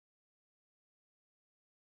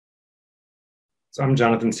So I'm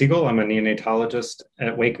Jonathan Siegel. I'm a neonatologist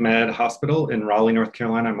at WakeMed Hospital in Raleigh, North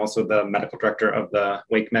Carolina. I'm also the medical director of the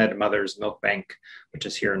WakeMed Mother's Milk Bank, which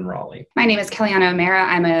is here in Raleigh. My name is Kellyanna O'Mara.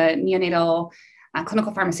 I'm a neonatal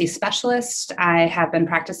clinical pharmacy specialist. I have been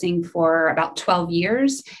practicing for about 12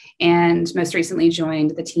 years and most recently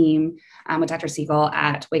joined the team with Dr. Siegel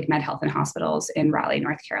at WakeMed Health and Hospitals in Raleigh,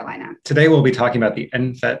 North Carolina. Today, we'll be talking about the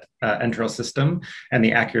ENFit Enteral system and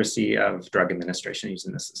the accuracy of drug administration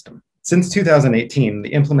using this system. Since 2018,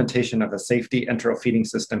 the implementation of a safety enteral feeding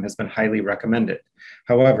system has been highly recommended.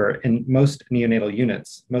 However, in most neonatal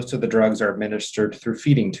units, most of the drugs are administered through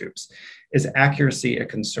feeding tubes. Is accuracy a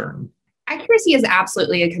concern? Accuracy is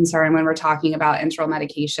absolutely a concern when we're talking about enteral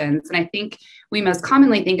medications. And I think we most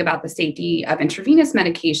commonly think about the safety of intravenous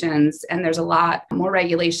medications, and there's a lot more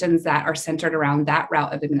regulations that are centered around that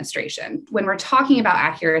route of administration. When we're talking about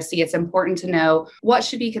accuracy, it's important to know what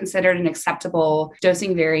should be considered an acceptable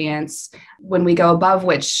dosing variance when we go above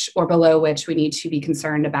which or below which we need to be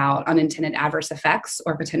concerned about unintended adverse effects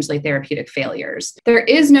or potentially therapeutic failures. There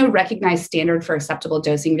is no recognized standard for acceptable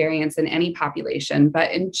dosing variance in any population,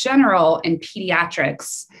 but in general, in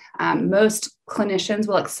pediatrics, most clinicians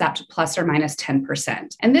will accept plus or minus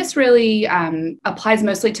 10%. And this really applies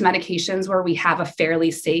mostly to medications where we have a fairly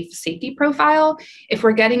safe safety profile. If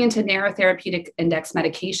we're getting into narrow therapeutic index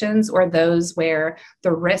medications or those where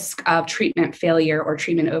the risk of treatment failure or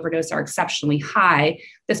treatment overdose are exceptionally high,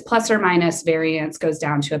 this plus or minus variance goes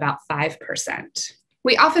down to about 5%.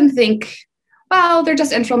 We often think, well, they're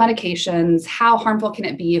just enteral medications. How harmful can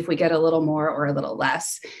it be if we get a little more or a little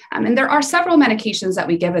less? And there are several medications that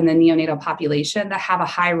we give in the neonatal population that have a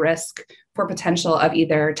high risk for potential of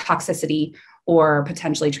either toxicity or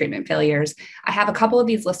potentially treatment failures. I have a couple of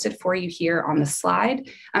these listed for you here on the slide.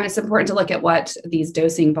 It's important to look at what these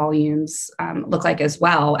dosing volumes look like as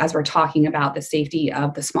well as we're talking about the safety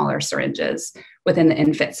of the smaller syringes within the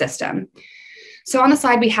ENFit system. So on the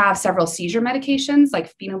slide, we have several seizure medications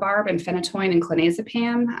like phenobarb and phenytoin and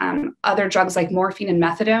clonazepam, other drugs like morphine and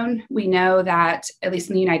methadone. We know that, at least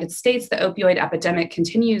in the United States, the opioid epidemic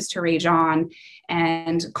continues to rage on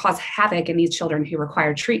and cause havoc in these children who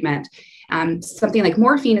require treatment. Something like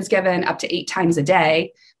morphine is given up to 8 times a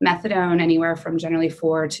day, methadone anywhere from generally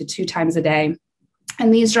 4 to 2 times a day.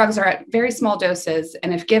 And these drugs are at very small doses,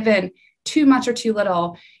 and if given too much or too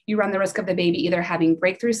little, you run the risk of the baby either having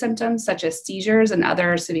breakthrough symptoms such as seizures and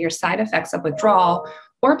other severe side effects of withdrawal,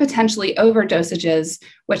 or potentially overdosages,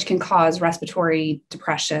 which can cause respiratory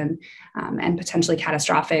depression and potentially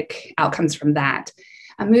catastrophic outcomes from that.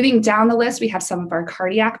 Moving down the list, we have some of our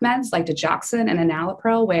cardiac meds like digoxin and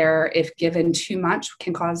enalapril, where if given too much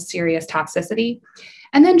can cause serious toxicity.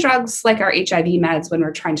 And then drugs like our HIV meds when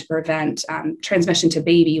we're trying to prevent transmission to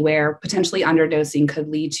baby, where potentially underdosing could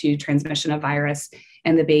lead to transmission of virus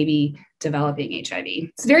and the baby developing HIV.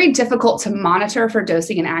 It's very difficult to monitor for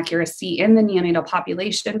dosing and accuracy in the neonatal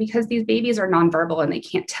population because these babies are nonverbal and they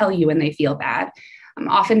can't tell you when they feel bad.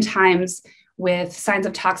 Oftentimes, with signs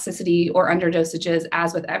of toxicity or underdosages,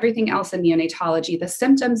 as with everything else in neonatology, the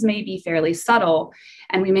symptoms may be fairly subtle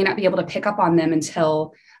and we may not be able to pick up on them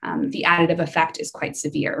until the additive effect is quite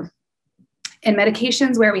severe. In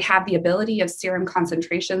medications where we have the ability of serum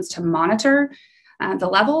concentrations to monitor the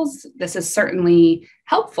levels, this is certainly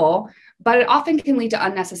helpful, but it often can lead to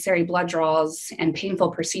unnecessary blood draws and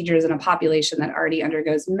painful procedures in a population that already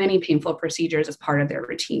undergoes many painful procedures as part of their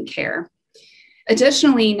routine care.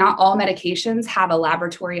 Additionally, not all medications have a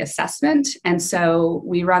laboratory assessment, and so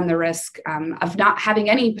we run the risk of not having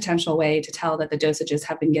any potential way to tell that the dosages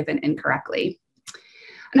have been given incorrectly.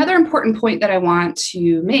 Another important point that I want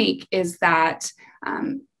to make is that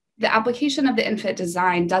the application of the ENFit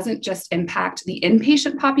design doesn't just impact the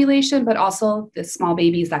inpatient population, but also the small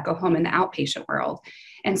babies that go home in the outpatient world.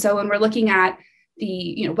 And so when we're looking at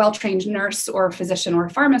the well-trained nurse or physician or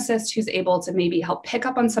pharmacist who's able to maybe help pick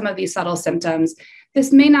up on some of these subtle symptoms,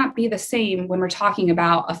 this may not be the same when we're talking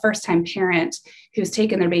about a first-time parent who's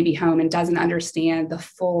taken their baby home and doesn't understand the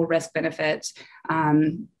full risk-benefit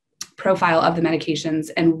profile of the medications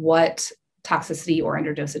and what toxicity or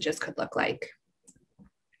underdosages could look like.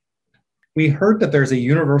 We heard that there's a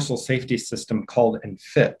universal safety system called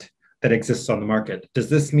ENFit that exists on the market. Does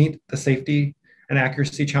this meet the safety and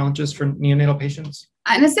accuracy challenges for neonatal patients?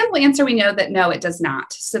 And a simple answer, we know that no, it does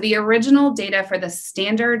not. So the original data for the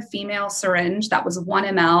standard female syringe, that was 1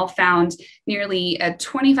 ml, found nearly a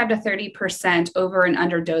 25 to 30% over and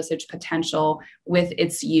under dosage potential with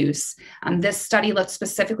its use. This study looked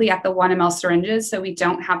specifically at the 1 ml syringes, so we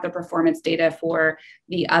don't have the performance data for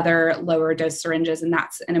the other lower dose syringes, and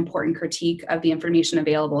that's an important critique of the information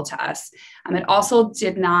available to us. It also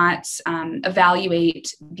did not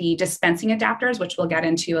evaluate the dispensing adapters, which we'll get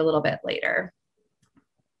into a little bit later.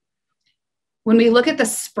 When we look at the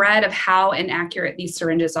spread of how inaccurate these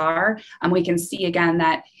syringes are, we can see again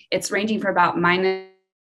that it's ranging from about minus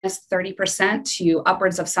 30% to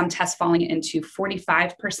upwards of some tests falling into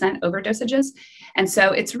 45% overdosages. And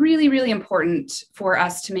so it's really, really important for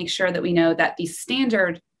us to make sure that we know that the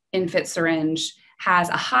standard ENFit syringe has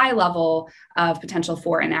a high level of potential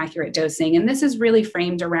for inaccurate dosing. And this is really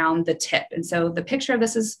framed around the tip. And so the picture of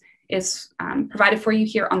this is provided for you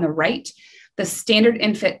here on the right. The standard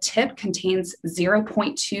ENFit tip contains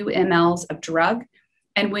 0.2 mLs of drug,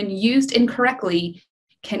 and when used incorrectly,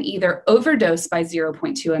 can either overdose by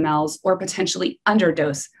 0.2 mLs or potentially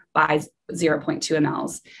underdose by 0.2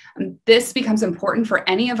 mLs. This becomes important for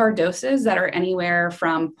any of our doses that are anywhere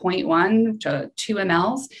from 0.1 to 2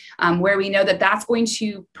 mLs, where we know that that's going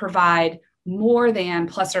to provide more than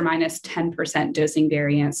plus or minus 10% dosing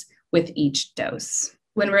variance with each dose.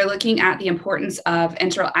 When we're looking at the importance of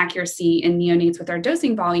enteral accuracy in neonates with our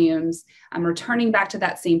dosing volumes, returning back to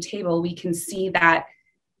that same table, we can see that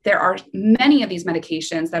there are many of these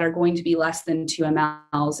medications that are going to be less than 2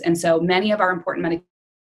 mLs. And so many of our important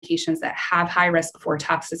medications that have high risk for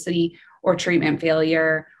toxicity or treatment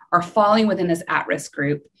failure are falling within this at-risk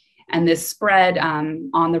group. And this spread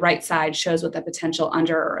on the right side shows what the potential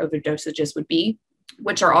under or over dosages would be,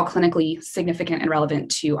 which are all clinically significant and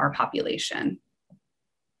relevant to our population.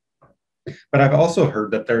 But I've also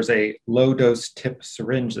heard that there's a low-dose tip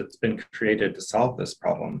syringe that's been created to solve this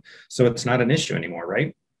problem. So it's not an issue anymore,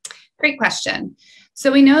 right? Great question.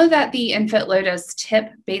 So we know that the ENFit low-dose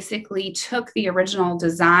tip basically took the original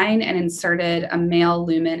design and inserted a male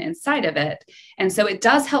lumen inside of it. And so it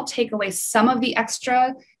does help take away some of the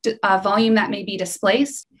extra volume that may be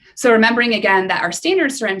displaced. So remembering again that our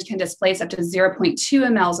standard syringe can displace up to 0.2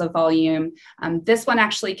 mLs of volume, this one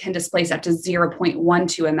actually can displace up to 0.12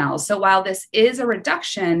 mLs. So while this is a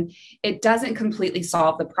reduction, it doesn't completely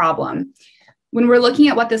solve the problem. When we're looking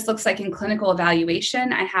at what this looks like in clinical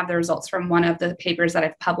evaluation, I have the results from one of the papers that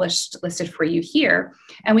I've published listed for you here.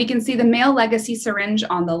 And we can see the male legacy syringe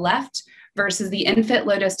on the left versus the ENFit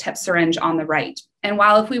low-dose tip syringe on the right. And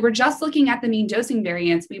while if we were just looking at the mean dosing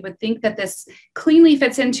variance, we would think that this cleanly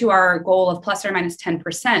fits into our goal of plus or minus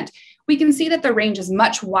 10%, we can see that the range is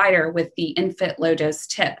much wider with the ENFit low-dose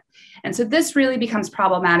tip. And so this really becomes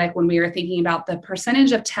problematic when we are thinking about the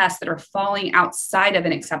percentage of tests that are falling outside of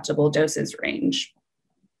an acceptable doses range.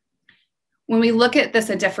 When we look at this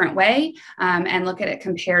a different way and look at it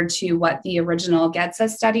compared to what the original GEDSA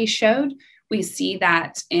study showed, we see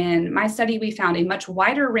that in my study, we found a much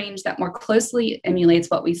wider range that more closely emulates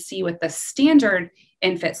what we see with the standard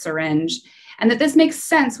ENFit syringe. And that this makes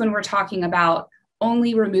sense when we're talking about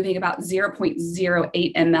only removing about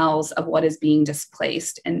 0.08 mLs of what is being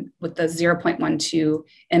displaced, and with the 0.12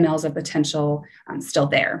 mLs of potential still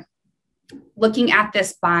there. Looking at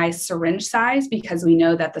this by syringe size, because we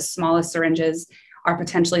know that the smallest syringes are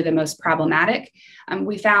potentially the most problematic,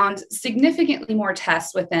 we found significantly more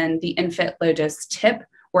tests within the ENFit low-dose tip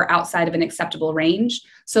were outside of an acceptable range.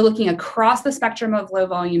 So looking across the spectrum of low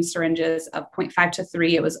volume syringes of 0.5 to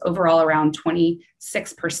 3, it was overall around 26%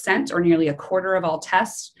 or nearly a quarter of all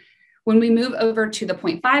tests. When we move over to the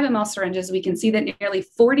 0.5 ml syringes, we can see that nearly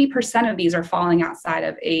 40% of these are falling outside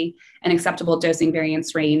of an acceptable dosing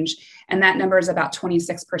variance range. And that number is about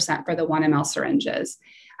 26% for the 1 ml syringes.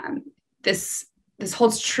 This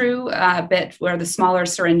holds true a bit where the smaller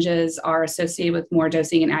syringes are associated with more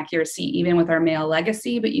dosing and accuracy, even with our male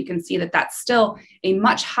legacy, but you can see that that's still a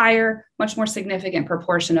much higher, much more significant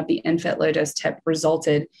proportion of the ENFit low-dose tip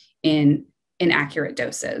resulted in inaccurate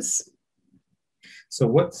doses. So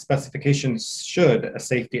what specifications should a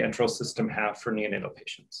safety enteral system have for neonatal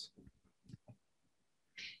patients?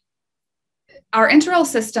 Our enteral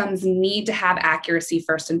systems need to have accuracy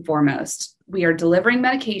first and foremost. We are delivering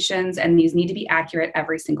medications and these need to be accurate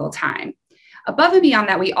every single time. Above and beyond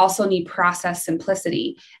that, we also need process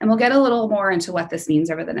simplicity. And we'll get a little more into what this means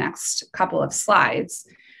over the next couple of slides.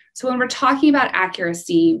 So when we're talking about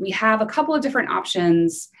accuracy, we have a couple of different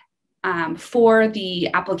options for the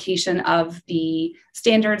application of the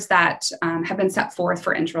standards that have been set forth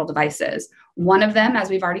for enteral devices. One of them, as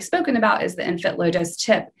we've already spoken about, is the ENFit low-dose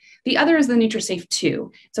tip. The other is the NutriSafe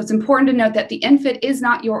 2. So it's important to note that the ENFit is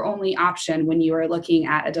not your only option when you are looking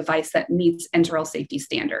at a device that meets enteral safety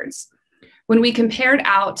standards. When we compared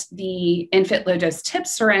out the ENFit low-dose tip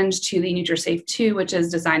syringe to the NutriSafe 2, which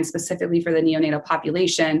is designed specifically for the neonatal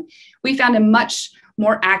population, we found a much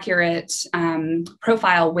more accurate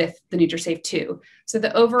profile with the NutriSafe 2. So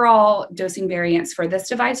the overall dosing variance for this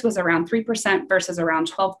device was around 3% versus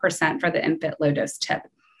around 12% for the ENFit low-dose tip.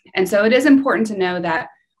 And so it is important to know that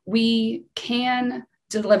we can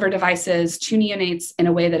deliver devices to neonates in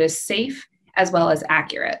a way that is safe as well as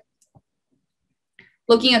accurate.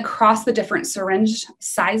 Looking across the different syringe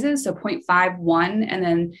sizes, so 0.5, 1, and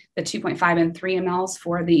then the 2.5 and 3 mLs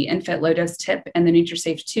for the ENFit low-dose tip and the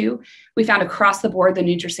NutriSafe 2, we found across the board the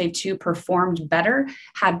NutriSafe 2 performed better,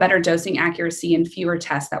 had better dosing accuracy, and fewer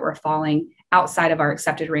tests that were falling outside of our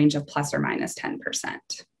accepted range of plus or minus 10%.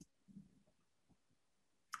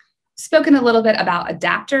 Spoken a little bit about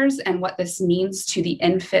adapters and what this means to the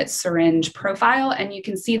ENFit syringe profile, and you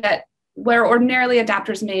can see that where ordinarily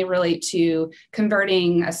adapters may relate to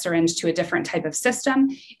converting a syringe to a different type of system.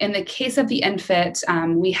 In the case of the ENFit,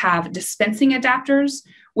 we have dispensing adapters,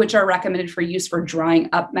 which are recommended for use for drawing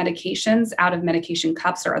up medications out of medication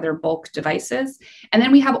cups or other bulk devices. And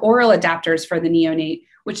then we have oral adapters for the neonate,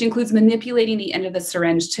 which includes manipulating the end of the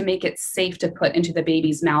syringe to make it safe to put into the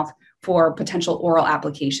baby's mouth for potential oral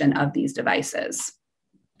application of these devices.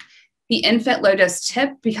 The ENFit low-dose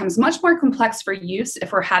tip becomes much more complex for use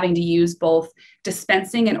if we're having to use both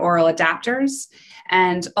dispensing and oral adapters.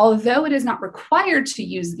 And although it is not required to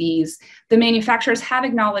use these, the manufacturers have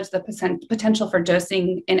acknowledged the potential for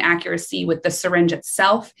dosing inaccuracy with the syringe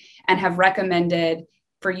itself and have recommended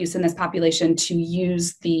for use in this population to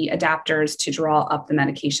use the adapters to draw up the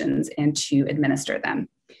medications and to administer them.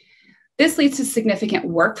 This leads to significant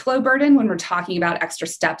workflow burden when we're talking about extra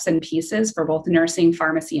steps and pieces for both nursing,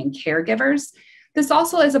 pharmacy, and caregivers. This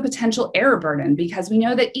also is a potential error burden because we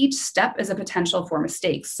know that each step is a potential for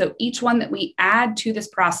mistakes. So each one that we add to this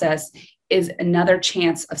process is another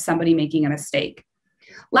chance of somebody making a mistake.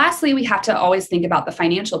 Lastly, we have to always think about the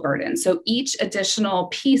financial burden. So each additional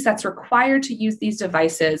piece that's required to use these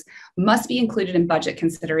devices must be included in budget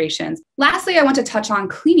considerations. Lastly, I want to touch on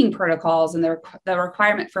cleaning protocols and the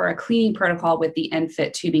requirement for a cleaning protocol with the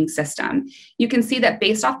ENFit tubing system. You can see that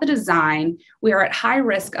based off the design, we are at high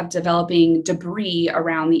risk of developing debris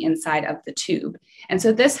around the inside of the tube. And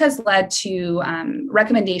so this has led to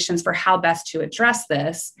recommendations for how best to address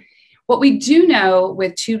this. What we do know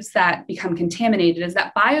with tubes that become contaminated is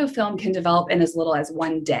that biofilm can develop in as little as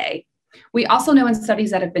 1 day. We also know in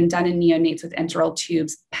studies that have been done in neonates with enteral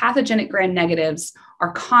tubes, pathogenic gram-negatives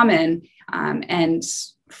are common and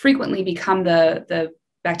frequently become the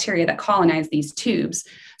bacteria that colonize these tubes.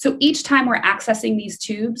 So each time we're accessing these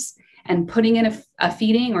tubes and putting in a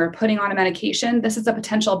feeding or putting on a medication, this is a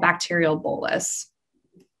potential bacterial bolus.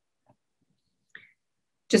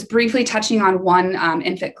 Just briefly touching on one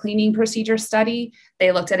ENFit cleaning procedure study,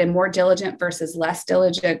 they looked at a more diligent versus less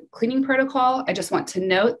diligent cleaning protocol. I just want to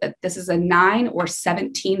note that this is a 9 or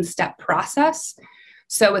 17-step process.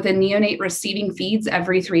 So with a neonate receiving feeds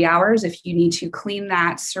every 3 hours, if you need to clean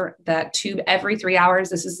that tube every 3 hours,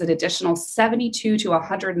 this is an additional 72 to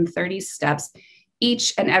 130 steps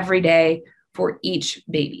each and every day for each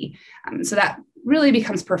baby. So that really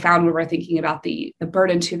becomes profound when we're thinking about the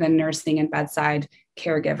burden to the nursing and bedside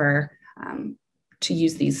caregiver to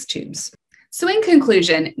use these tubes. So in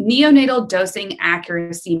conclusion, neonatal dosing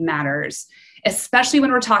accuracy matters, especially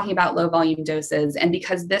when we're talking about low volume doses, and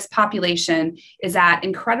because this population is at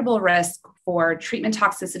incredible risk for treatment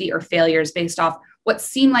toxicity or failures based off what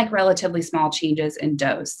seem like relatively small changes in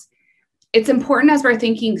dose. It's important as we're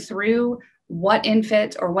thinking through what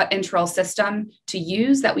ENFit or what enteral system to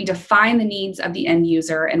use, that we define the needs of the end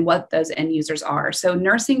user and what those end users are. So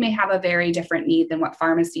nursing may have a very different need than what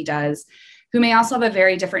pharmacy does, who may also have a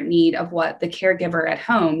very different need of what the caregiver at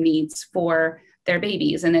home needs for their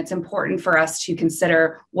babies. And it's important for us to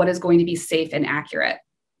consider what is going to be safe and accurate.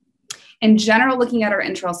 In general, looking at our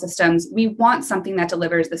enteral systems, we want something that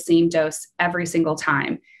delivers the same dose every single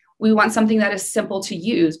time. We want something that is simple to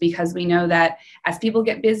use because we know that as people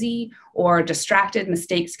get busy or distracted,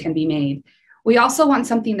 mistakes can be made. We also want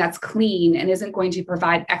something that's clean and isn't going to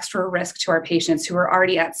provide extra risk to our patients who are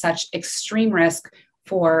already at such extreme risk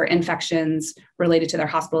for infections related to their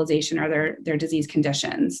hospitalization or their disease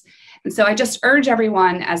conditions. And so I just urge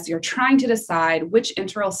everyone, as you're trying to decide which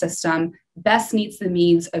enteral system best meets the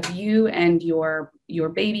needs of you and your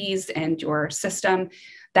babies and your system,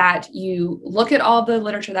 that you look at all the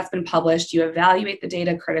literature that's been published, you evaluate the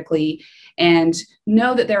data critically, and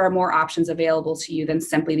know that there are more options available to you than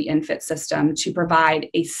simply the ENFit system to provide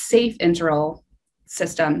a safe enteral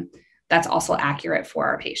system that's also accurate for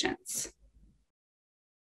our patients.